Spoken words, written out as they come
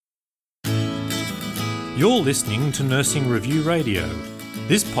You're listening to Nursing Review Radio.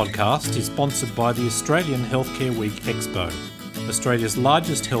 This podcast is sponsored by the Australian Healthcare Week Expo, Australia's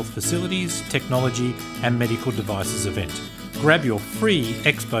largest health facilities, technology and medical devices event. Grab your free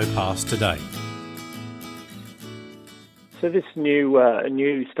Expo pass today. So this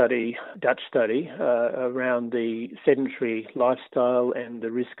new study, Dutch study, around the sedentary lifestyle and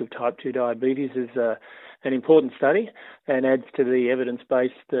the risk of type 2 diabetes is an important study and adds to the evidence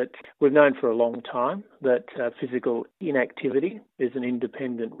base that we've known for a long time that physical inactivity is an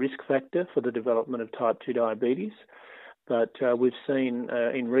independent risk factor for the development of type 2 diabetes. But we've seen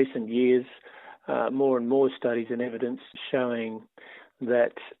in recent years more and more studies and evidence showing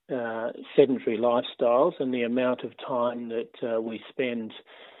that sedentary lifestyles and the amount of time that we spend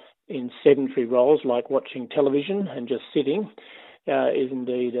in sedentary roles like watching television and just sitting is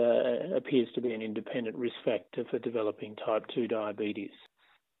indeed appears to be an independent risk factor for developing type 2 diabetes.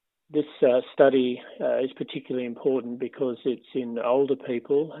 This study is particularly important because it's in older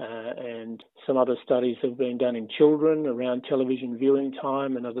people and some other studies have been done in children around television viewing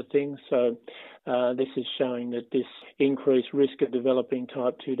time and other things. So this is showing that this increased risk of developing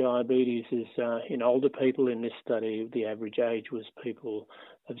type 2 diabetes is in older people. In this study, the average age was people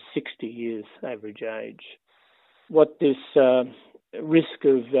of 60 years average age. What this risk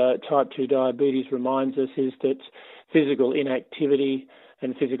of type 2 diabetes reminds us is that physical inactivity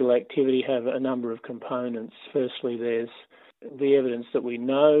and physical activity have a number of components. Firstly, there's the evidence that we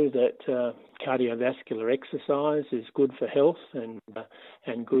know that cardiovascular exercise is good for health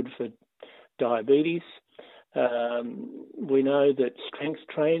and good for diabetes. We know that strength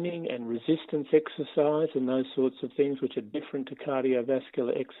training and resistance exercise and those sorts of things which are different to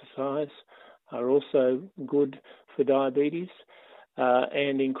cardiovascular exercise are also good for diabetes.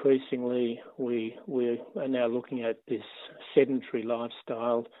 And increasingly, we are now looking at this sedentary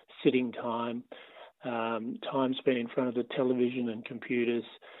lifestyle, sitting time, time spent in front of the television and computers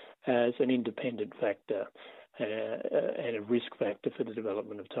as an independent factor and a risk factor for the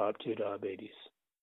development of type 2 diabetes.